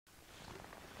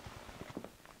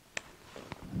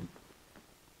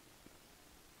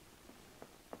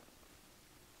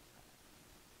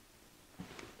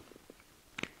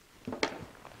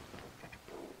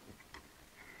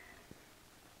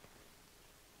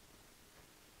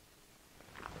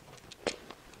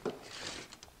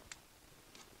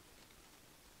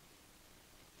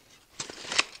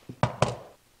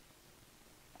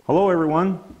Hello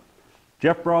everyone,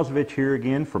 Jeff Brozovich here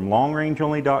again from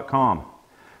LongRangeOnly.com.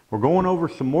 We're going over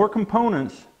some more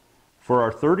components for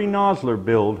our 30 Nosler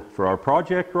build for our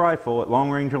project rifle at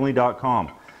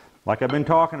LongRangeOnly.com. Like I've been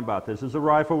talking about, this is a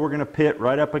rifle we're going to pit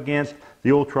right up against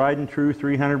the old tried and true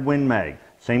 300 Win Mag.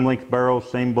 Same length barrels,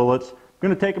 same bullets. We're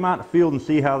going to take them out in the field and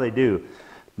see how they do.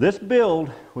 This build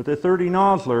with the 30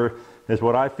 Nosler is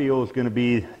what I feel is going to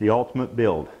be the ultimate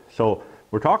build. So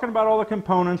we're talking about all the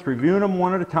components, reviewing them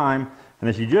one at a time, and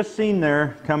as you just seen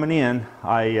there coming in,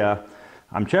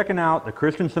 I'm checking out the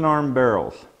Christensen arm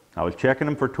barrels. I was checking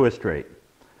them for twist rate.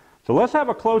 So let's have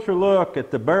a closer look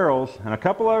at the barrels and a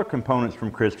couple other components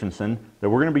from Christensen that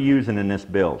we're going to be using in this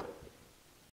build.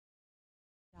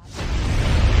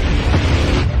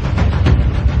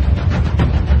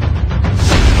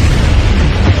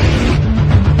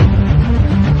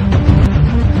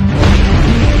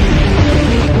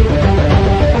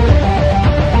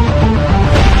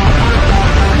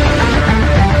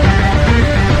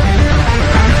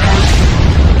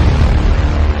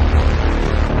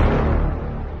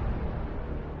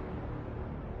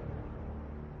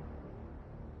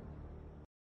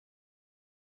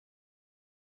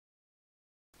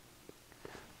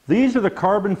 These are the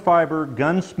carbon fiber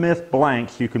gunsmith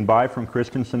blanks you can buy from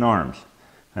Christensen Arms.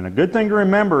 And a good thing to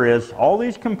remember is all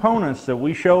these components that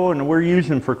we show and we're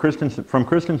using for from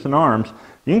Christensen Arms,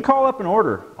 you can call up and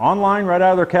order online right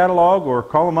out of their catalog, or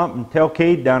call them up and tell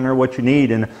Cade down there what you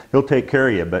need and he'll take care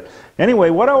of you. But anyway,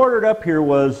 what I ordered up here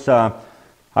was I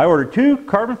ordered 2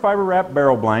 carbon fiber wrapped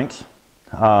barrel blanks,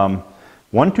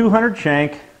 one 200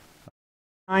 shank,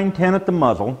 910 at the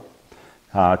muzzle,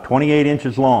 28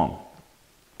 inches long.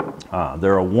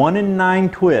 They're a 1 in 9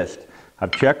 twist.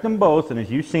 I've checked them both, and as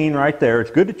you've seen right there,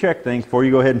 it's good to check things before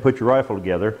you go ahead and put your rifle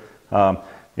together.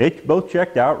 It's both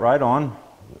checked out right on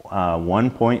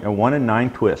 1 in 9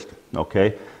 twist.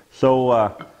 Okay,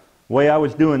 so way I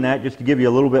was doing that, just to give you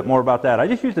a little bit more about that, I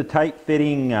just used a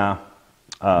tight-fitting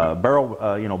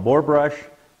barrel, bore brush,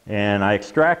 and I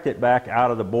extract it back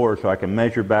out of the bore so I can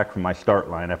measure back from my start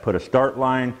line. I put a start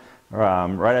line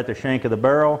right at the shank of the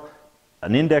barrel,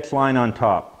 an index line on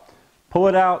top. Pull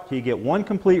it out till you get one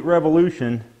complete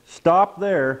revolution, stop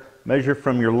there, measure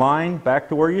from your line back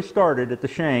to where you started at the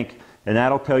shank, and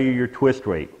that'll tell you your twist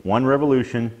rate. 1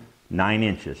 revolution, 9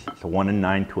 inches. It's a 1 in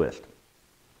 9 twist.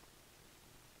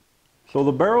 So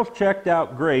the barrels checked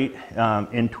out great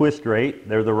in twist rate.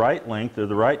 They're the right length, they're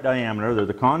the right diameter, they're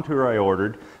the contour I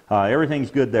ordered.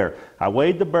 Everything's good there. I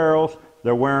weighed the barrels.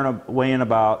 They're weighing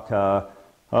about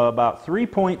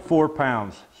 3.4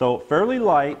 pounds. So fairly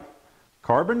light,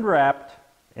 carbon wrapped,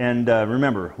 and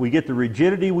remember, we get the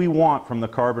rigidity we want from the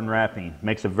carbon wrapping.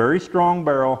 Makes a very strong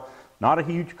barrel, not a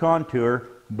huge contour,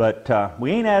 but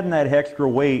we ain't adding that extra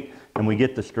weight and we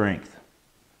get the strength.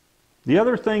 The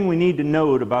other thing we need to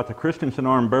note about the Christensen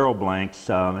arm barrel blanks,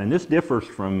 and this differs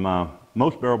from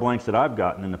most barrel blanks that I've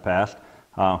gotten in the past,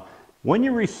 when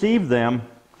you receive them,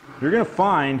 you're going to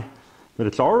find that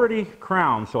it's already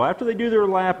crowned. So after they do their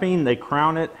lapping, they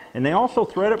crown it, and they also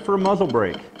thread it for a muzzle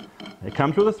brake. It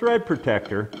comes with a thread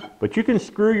protector, but you can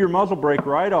screw your muzzle brake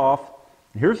right off.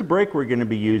 Here's the brake we're going to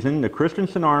be using, the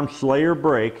Christensen Arms Slayer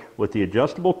brake with the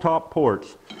adjustable top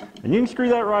ports, and you can screw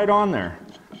that right on there.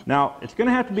 Now, it's going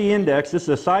to have to be indexed. This is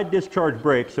a side discharge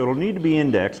brake, so it'll need to be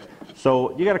indexed.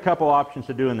 So you got a couple options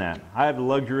of doing that. I have the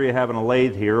luxury of having a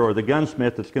lathe here, or the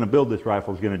gunsmith that's going to build this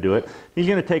rifle is going to do it. He's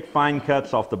going to take fine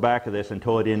cuts off the back of this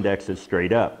until it indexes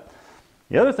straight up.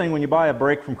 The other thing, when you buy a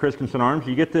brake from Christensen Arms,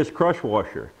 you get this crush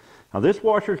washer. Now this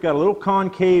washer's got a little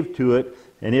concave to it,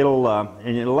 and it'll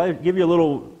give you a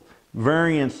little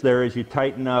variance there as you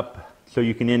tighten up so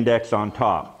you can index on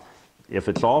top. If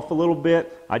it's off a little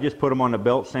bit, I just put them on the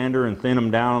belt sander and thin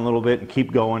them down a little bit and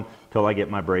keep going until I get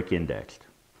my brake indexed.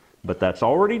 But that's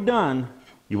already done.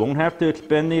 You won't have to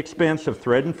expend the expense of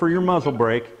threading for your muzzle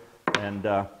brake, and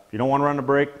if you don't want to run the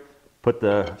brake, put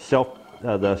the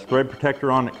thread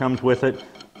protector on that comes with it,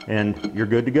 and you're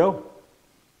good to go.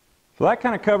 So that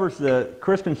kind of covers the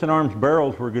Christensen Arms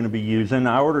barrels we're going to be using.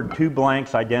 I ordered 2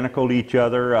 blanks identical to each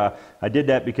other. I did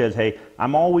that because, hey,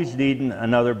 I'm always needing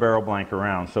another barrel blank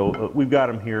around. So we've got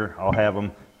them here. I'll have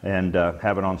them and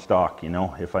have it on stock,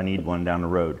 if I need one down the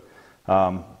road.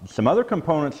 Some other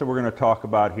components that we're going to talk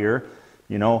about here,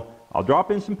 I'll drop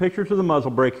in some pictures of the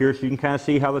muzzle brake here so you can kind of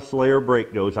see how the Slayer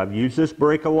brake goes. I've used this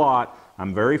brake a lot.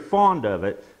 I'm very fond of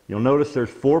it. You'll notice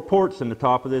there's 4 ports in the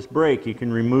top of this brake. You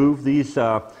can remove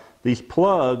these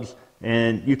plugs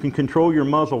and you can control your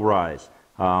muzzle rise.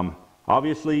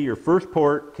 Obviously your first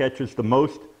port catches the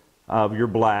most of your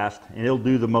blast, and it'll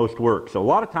do the most work. So a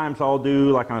lot of times I'll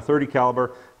do, like on a 30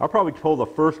 caliber, I'll probably pull the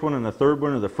first one and the third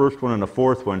one, or the first one and the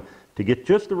fourth one, to get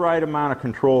just the right amount of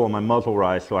control on my muzzle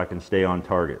rise so I can stay on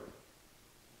target.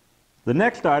 The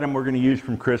next item we're going to use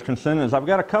from Christensen is I've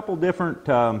got a couple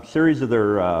different series of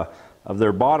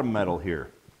their bottom metal here.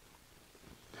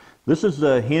 This is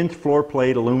the hinge floor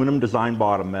plate aluminum design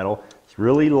bottom metal. It's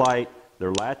really light.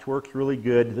 Their latch works really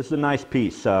good. This is a nice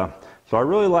piece. So I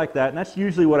really like that, and that's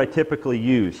usually what I typically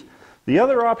use. The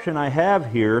other option I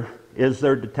have here is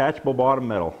their detachable bottom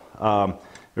metal,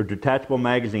 or detachable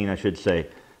magazine, I should say.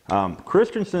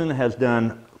 Christensen has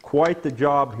done quite the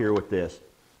job here with this,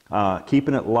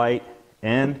 keeping it light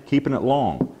and keeping it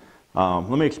long. Let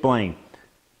me explain.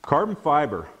 Carbon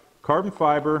fiber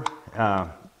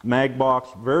mag box,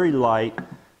 very light,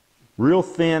 real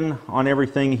thin on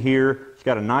everything here. It's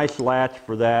got a nice latch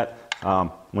for that.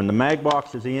 When the mag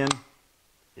box is in,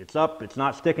 it's up, it's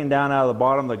not sticking down out of the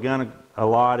bottom of the gun a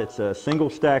lot. It's a single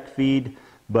stack feed.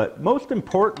 But most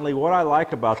importantly, what I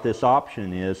like about this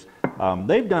option is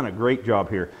they've done a great job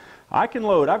here. I can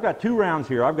load, I've got 2 rounds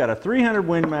here. I've got a 300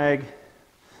 Win Mag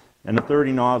and a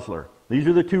 30 Nosler. These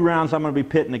are the 2 rounds I'm going to be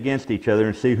pitting against each other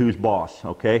and see who's boss,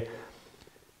 okay?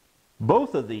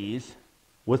 Both of these,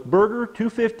 with Berger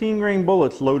 215 grain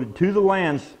bullets loaded to the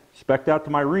lands, spec'd out to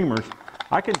my reamers,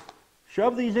 I can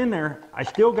shove these in there. I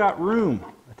still got room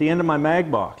at the end of my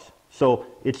mag box. So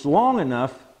it's long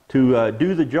enough to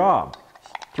do the job.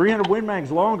 300 Win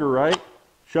Mag's longer, right?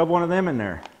 Shove one of them in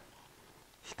there.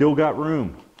 Still got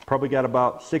room. Probably got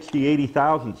about 60, 80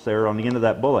 thousandths there on the end of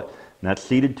that bullet. And that's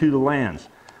seated to the lands.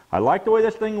 I like the way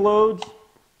this thing loads.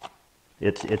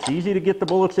 It's easy to get the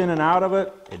bullets in and out of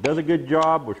it. It does a good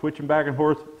job. We're switching back and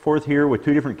forth here with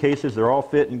 2 different cases. They're all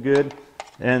fitting good.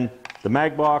 And the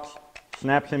mag box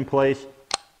snaps in place.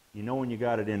 You know when you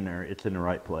got it in there, it's in the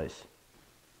right place.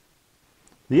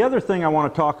 The other thing I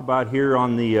want to talk about here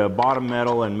on the bottom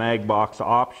metal and mag box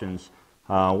options,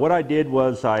 what I did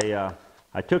was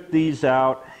I took these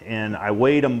out and I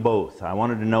weighed them both. I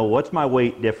wanted to know what's my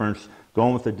weight difference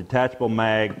going with the detachable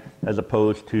mag as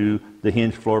opposed to the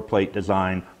hinge floor plate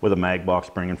design with a mag box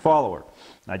spring and follower.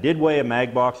 I did weigh a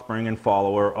mag box spring and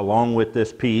follower along with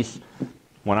this piece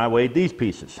when I weighed these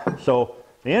pieces. So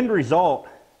the end result,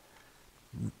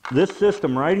 this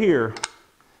system right here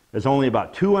is only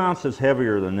about 2 ounces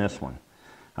heavier than this one.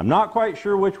 I'm not quite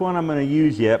sure which one I'm going to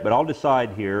use yet, but I'll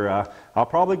decide here. I'll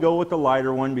probably go with the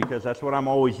lighter one because that's what I'm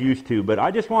always used to. But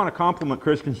I just want to compliment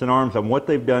Christensen Arms on what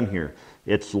they've done here.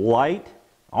 It's light,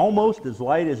 almost as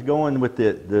light as going with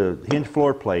the hinge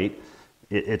floor plate.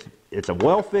 It's a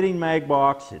well-fitting mag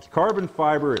box. It's carbon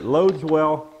fiber. It loads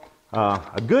well.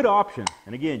 A good option.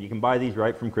 And again, you can buy these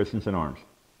right from Christensen Arms.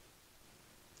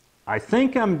 I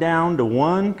think I'm down to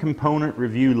 1 component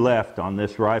review left on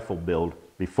this rifle build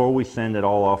before we send it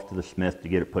all off to the smith to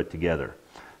get it put together.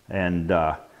 And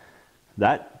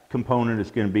that component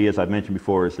is going to be, as I mentioned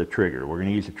before, is the trigger. We're going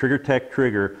to use a Trigger Tech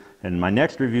trigger, and my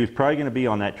next review is probably going to be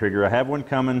on that trigger. I have one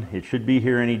coming. It should be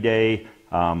here any day.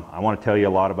 I want to tell you a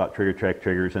lot about Trigger Tech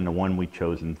triggers and the one we've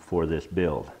chosen for this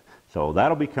build. So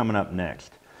that'll be coming up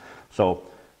next. So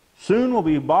soon we'll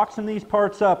be boxing these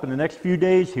parts up in the next few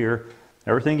days here.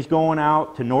 Everything's going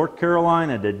out to North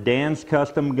Carolina to Dan's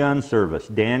Custom Gun Service,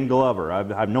 Dan Glover.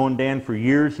 I've known Dan for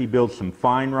years. He builds some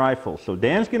fine rifles. So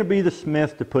Dan's going to be the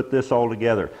smith to put this all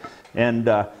together. And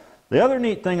the other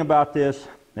neat thing about this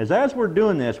is as we're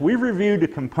doing this, we've reviewed the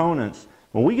components.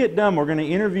 When we get done, we're going to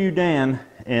interview Dan,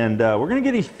 and we're going to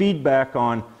get his feedback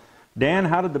on, Dan,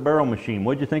 how did the barrel machine?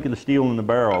 What did you think of the steel in the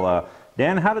barrel?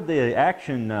 Dan, how did the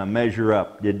action measure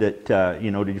up? Did it, did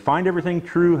you find everything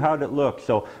true? How did it look?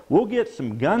 So we'll get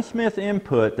some gunsmith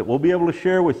input that we'll be able to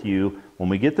share with you when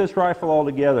we get this rifle all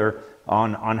together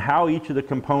on how each of the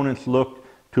components looked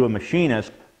to a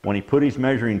machinist when he put his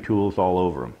measuring tools all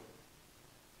over them.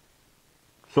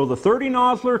 So the 30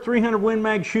 Nosler 300 Win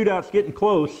Mag shootout's getting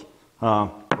close. We're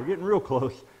getting real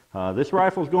close. This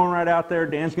rifle's going right out there.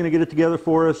 Dan's going to get it together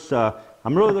for us.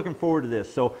 I'm really looking forward to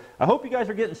this. So I hope you guys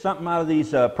are getting something out of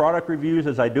these product reviews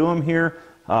as I do them here.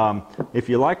 If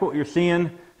you like what you're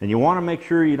seeing and you want to make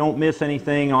sure you don't miss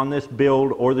anything on this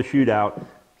build or the shootout,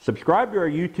 subscribe to our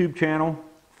YouTube channel,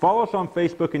 follow us on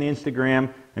Facebook and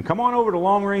Instagram, and come on over to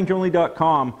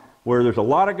longrangeonly.com where there's a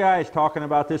lot of guys talking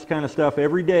about this kind of stuff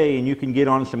every day, and you can get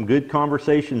on some good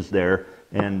conversations there.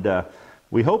 And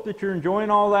we hope that you're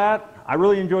enjoying all that. I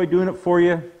really enjoy doing it for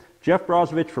you. Jeff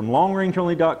Brozovich from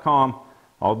longrangeonly.com.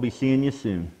 I'll be seeing you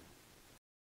soon.